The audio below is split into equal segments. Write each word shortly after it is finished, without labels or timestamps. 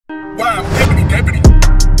Wow, deputy.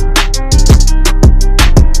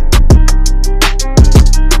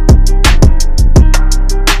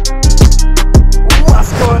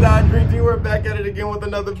 What's going on, DreamTeam? We're back at it again with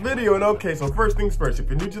another video. And okay, so first things first, if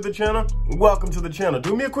you're new to the channel, welcome to the channel.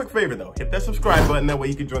 Do me a quick favor though, hit that subscribe button, that way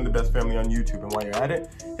you can join the best family on YouTube. And while you're at it,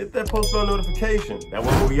 hit that post bell notification. That way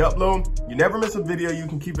when we upload, you never miss a video. You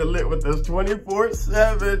can keep it lit with us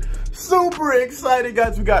 24/7. Super excited,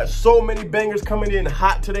 guys. We got so many bangers coming in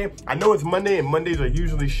hot today. I know it's Monday and Mondays are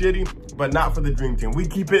usually shitty, but not for the Dream Team. We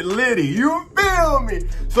keep it litty, you feel me?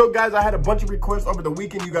 So guys, I had a bunch of requests over the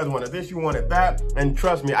weekend. You guys wanted this, you wanted that, and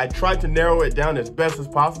trust me, I tried to narrow it down as best as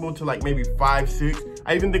possible to like maybe 5, 6.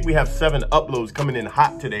 I even think we have 7 uploads coming in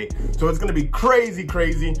hot today. So it's gonna be crazy.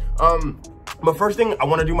 But first thing, I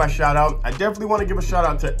wanna do my shout out. I definitely wanna give a shout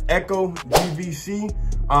out to Echo DVC.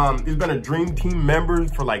 He's been a Dream Team member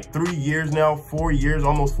for like 3 years now, 4 years,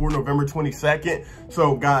 almost 4 November 22nd.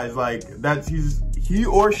 So guys, like he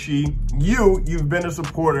or she, you've been a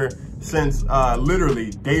supporter since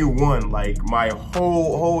literally day one, like my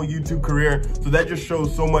whole YouTube career. So that just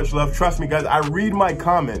shows so much love. Trust me guys, I read my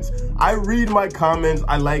comments. I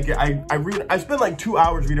like it. I spend like 2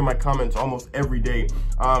 hours reading my comments almost every day.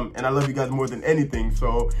 And I love you guys more than anything.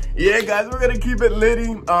 So yeah guys, we're gonna keep it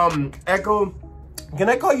litty. Echo, can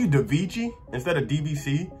I call you DaVinci instead of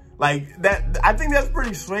DVC? Like that, I think that's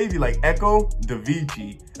pretty slavey, like Echo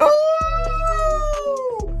DaVinci. Oh!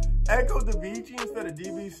 Echo DaVinci instead of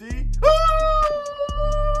DVC.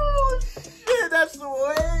 Oh, shit, that's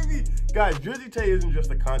slavey. Guys, DrizzyTayy isn't just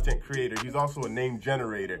a content creator, he's also a name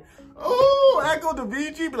generator. Oh, Echo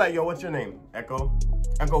DaVinci, be like, yo, what's your name? Echo?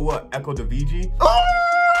 Echo what? Echo DaVinci?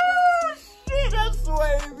 Oh, shit, that's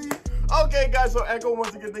slavey. Okay, guys, so Echo,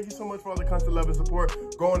 once again, thank you so much for all the constant love and support.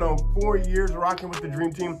 Going on 4 years rocking with the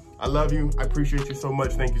Dream Team. I love you. I appreciate you so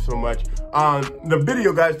much. Thank you so much. The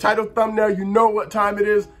video, guys, title, thumbnail, you know what time it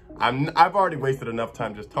is. I've already wasted enough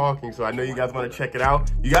time just talking, so I know you guys want to check it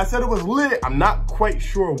out. You guys said it was lit. I'm not quite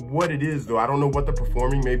sure what it is, though. I don't know what they're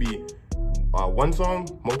performing. Maybe one song,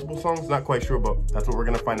 multiple songs, not quite sure, but that's what we're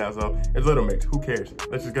going to find out. So it's Little Mix. Who cares?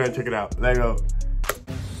 Let's just go ahead and check it out. Let's go.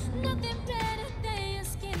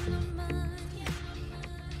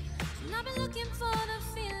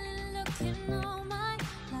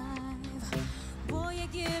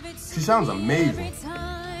 She sounds amazing.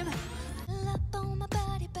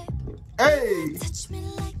 Hey! Touch me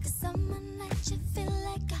like someone that you feel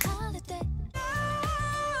like a holiday.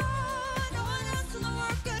 No one else in the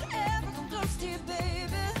world could ever come close to you,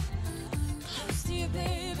 baby. Close to you,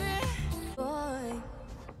 baby. Boy,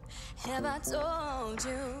 have I told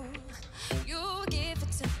you, you give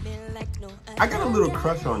it to me like no other. I got a little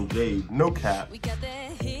crush on Jade, no cap. We got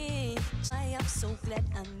that heat. I am so glad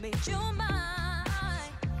I made you mine.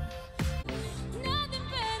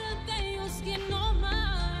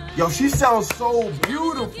 Yo, she sounds so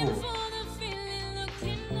beautiful.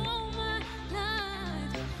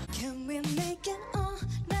 Can we make it all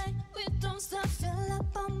night? We don't stop, fill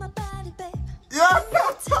up on my body, babe. Yeah.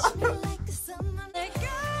 Touch me like a summer. Like God,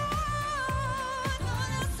 no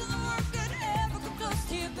one else in the world could ever come close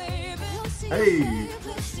to you, baby. Hey.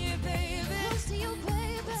 Close to you, baby. Close to you,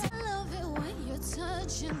 baby. I love it when you're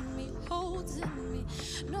touching me, holding me.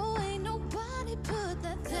 No, ain't nobody put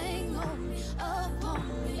that thing on me, up on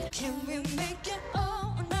me. Can we make it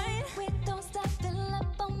all night? We don't stop, fill up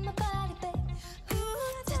on my body, babe.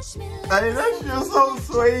 Ooh, touch me like hey, that's just so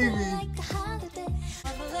slavey. Like a holiday.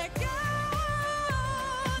 I'm like, oh,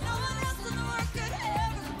 no one else in the world could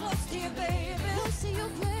ever come close to you, baby. Close to you,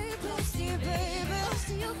 baby. Close to you, baby. Close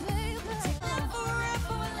to you, baby. Take that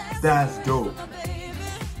forever. That's dope.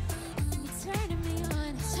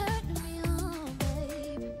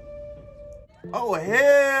 Oh,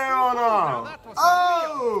 hell no.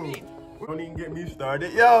 Oh, don't even get me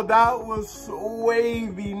started. Yo, that was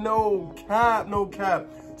wavy. No cap, no cap.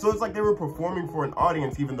 So it's like they were performing for an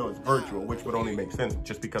audience, even though it's virtual, which would only make sense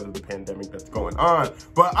just because of the pandemic that's going on.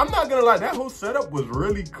 But I'm not gonna lie, that whole setup was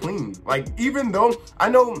really clean. Like, even though I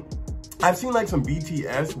know I've seen like some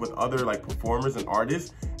BTS with other like performers and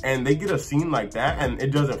artists, and they get a scene like that and it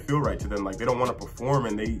doesn't feel right to them. Like they don't want to perform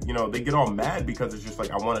and they, you know, they get all mad because it's just like,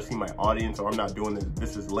 I want to see my audience, or I'm not doing this,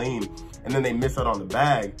 this is lame. And then they miss out on the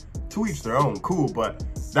bag. To each their own, cool, but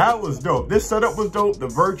that was dope. This setup was dope. The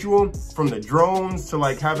virtual, from the drones to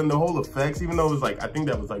like having the whole effects, even though it was like, I think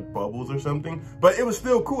that was like bubbles or something, but it was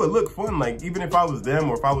still cool. It looked fun. Like even if I was them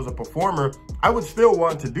or if I was a performer, I would still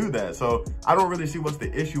want to do that. So I don't really see what's the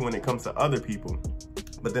issue when it comes to other people.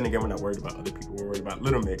 But then again, we're not worried about other people. We're worried about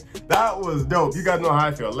Little Mix. That was dope. You guys know how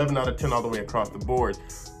I feel. 11 out of 10 all the way across the board.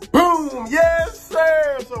 Boom! Yes,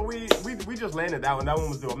 sir! So we just landed that one. That one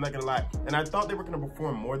was dope, I'm not gonna lie. And I thought they were gonna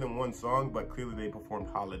perform more than one song, but clearly they performed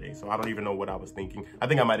Holiday. So I don't even know what I was thinking. I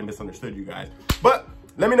think I might have misunderstood you guys. But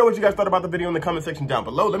let me know what you guys thought about the video in the comment section down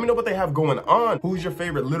below. Let me know what they have going on. Who's your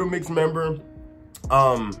favorite Little Mix member?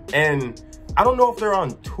 And I don't know if they're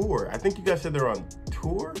on tour. I think you guys said they're on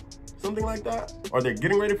tour, something like that. Or they're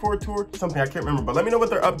getting ready for a tour, something I can't remember. But let me know what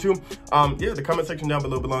they're up to. Yeah, the comment section down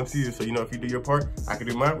below belongs to you. So, you know, if you do your part, I can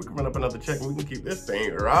do mine. We can run up another check and we can keep this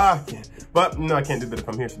thing rocking. But, no, I can't do that if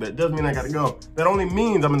I'm here. So that does mean I gotta go. That only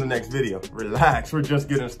means I'm in the next video. Relax, we're just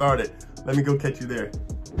getting started. Let me go catch you there.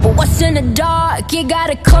 What's in the dark? You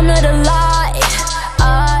gotta come to the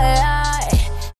light.